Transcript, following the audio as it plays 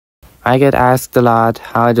I get asked a lot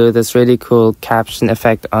how I do this really cool caption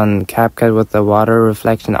effect on CapCut with the water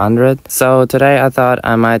reflection under it. So today I thought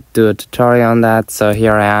I might do a tutorial on that, so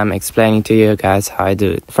here I am explaining to you guys how I do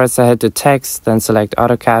it. First I head to text, then select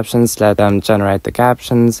auto captions, let them generate the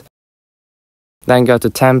captions. Then go to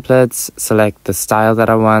templates, select the style that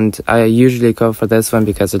I want. I usually go for this one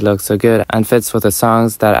because it looks so good and fits with the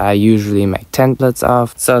songs that I usually make templates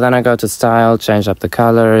of. So then I go to style, change up the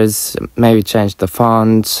colors, maybe change the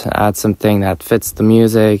font, add something that fits the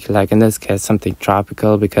music, like in this case something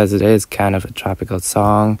tropical because it is kind of a tropical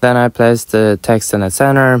song. Then I place the text in the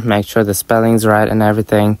center, make sure the spelling's right and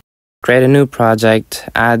everything. Create a new project,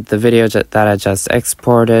 add the video that I just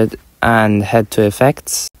exported and head to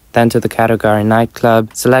effects. Then to the category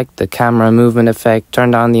nightclub, select the camera movement effect,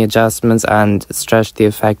 turn down the adjustments and stretch the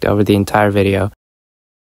effect over the entire video.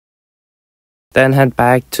 Then head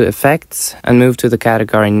back to effects and move to the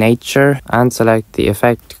category nature and select the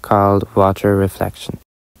effect called water reflection.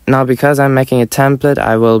 Now because I'm making a template,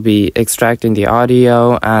 I will be extracting the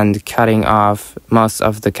audio and cutting off most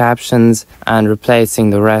of the captions and replacing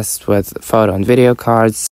the rest with photo and video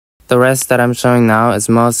cards. The rest that I'm showing now is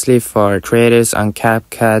mostly for creators on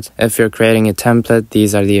CapCut. If you're creating a template,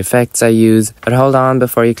 these are the effects I use. But hold on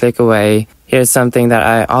before you click away. Here's something that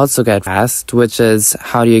I also get asked, which is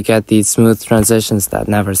how do you get these smooth transitions that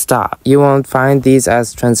never stop? You won't find these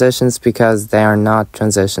as transitions because they are not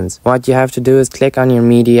transitions. What you have to do is click on your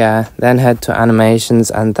media, then head to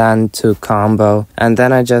animations and then to combo. And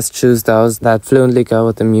then I just choose those that fluently go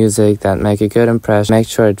with the music, that make a good impression. Make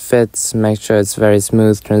sure it fits, make sure it's very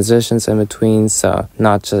smooth transitions in between, so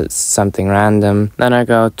not just something random. Then I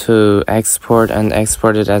go to export and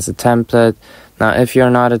export it as a template. Now, if you're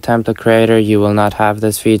not a template creator, you will not have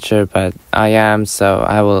this feature, but I am, so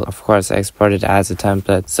I will of course export it as a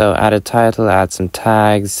template. So add a title, add some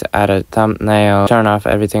tags, add a thumbnail, turn off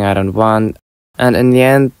everything I don't want, and in the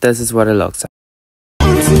end, this is what it looks like.